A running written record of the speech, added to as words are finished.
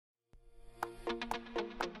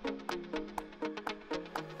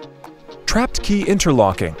Trapped key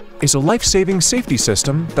interlocking is a life-saving safety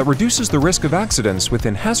system that reduces the risk of accidents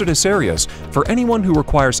within hazardous areas for anyone who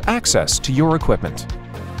requires access to your equipment.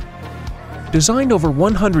 Designed over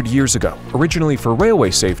 100 years ago, originally for railway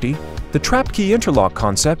safety, the trapped key interlock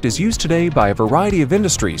concept is used today by a variety of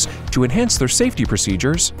industries to enhance their safety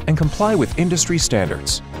procedures and comply with industry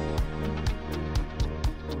standards.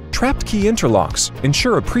 Trapped key interlocks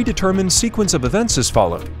ensure a predetermined sequence of events is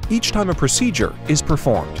followed each time a procedure is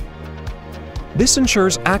performed. This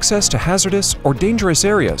ensures access to hazardous or dangerous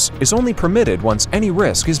areas is only permitted once any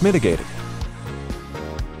risk is mitigated.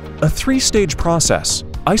 A three-stage process: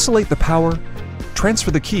 isolate the power, transfer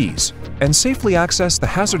the keys, and safely access the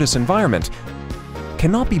hazardous environment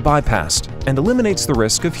cannot be bypassed and eliminates the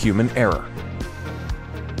risk of human error.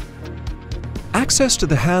 Access to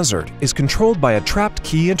the hazard is controlled by a trapped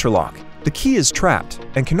key interlock. The key is trapped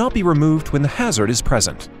and cannot be removed when the hazard is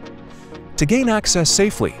present. To gain access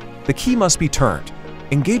safely, the key must be turned,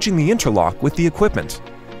 engaging the interlock with the equipment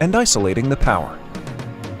and isolating the power.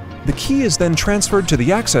 The key is then transferred to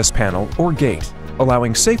the access panel or gate,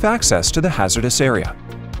 allowing safe access to the hazardous area.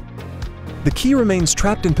 The key remains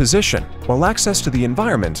trapped in position while access to the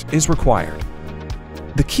environment is required.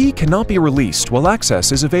 The key cannot be released while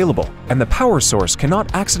access is available, and the power source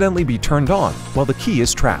cannot accidentally be turned on while the key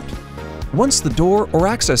is trapped. Once the door or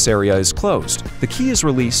access area is closed, the key is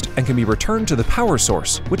released and can be returned to the power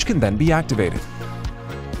source, which can then be activated.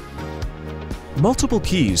 Multiple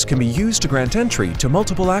keys can be used to grant entry to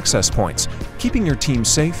multiple access points, keeping your team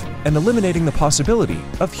safe and eliminating the possibility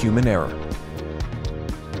of human error.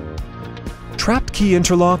 Trapped key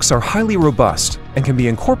interlocks are highly robust and can be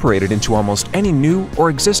incorporated into almost any new or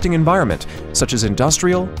existing environment, such as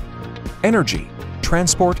industrial, energy,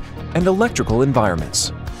 transport, and electrical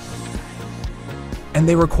environments. And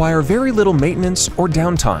they require very little maintenance or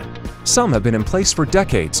downtime. Some have been in place for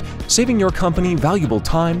decades, saving your company valuable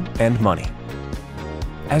time and money.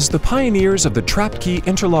 As the pioneers of the trapped key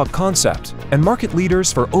interlock concept and market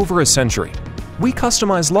leaders for over a century, we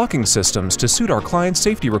customize locking systems to suit our clients'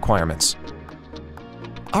 safety requirements.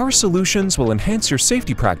 Our solutions will enhance your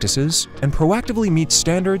safety practices and proactively meet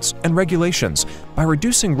standards and regulations by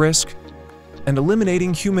reducing risk and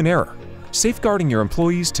eliminating human error, safeguarding your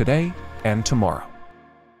employees today and tomorrow.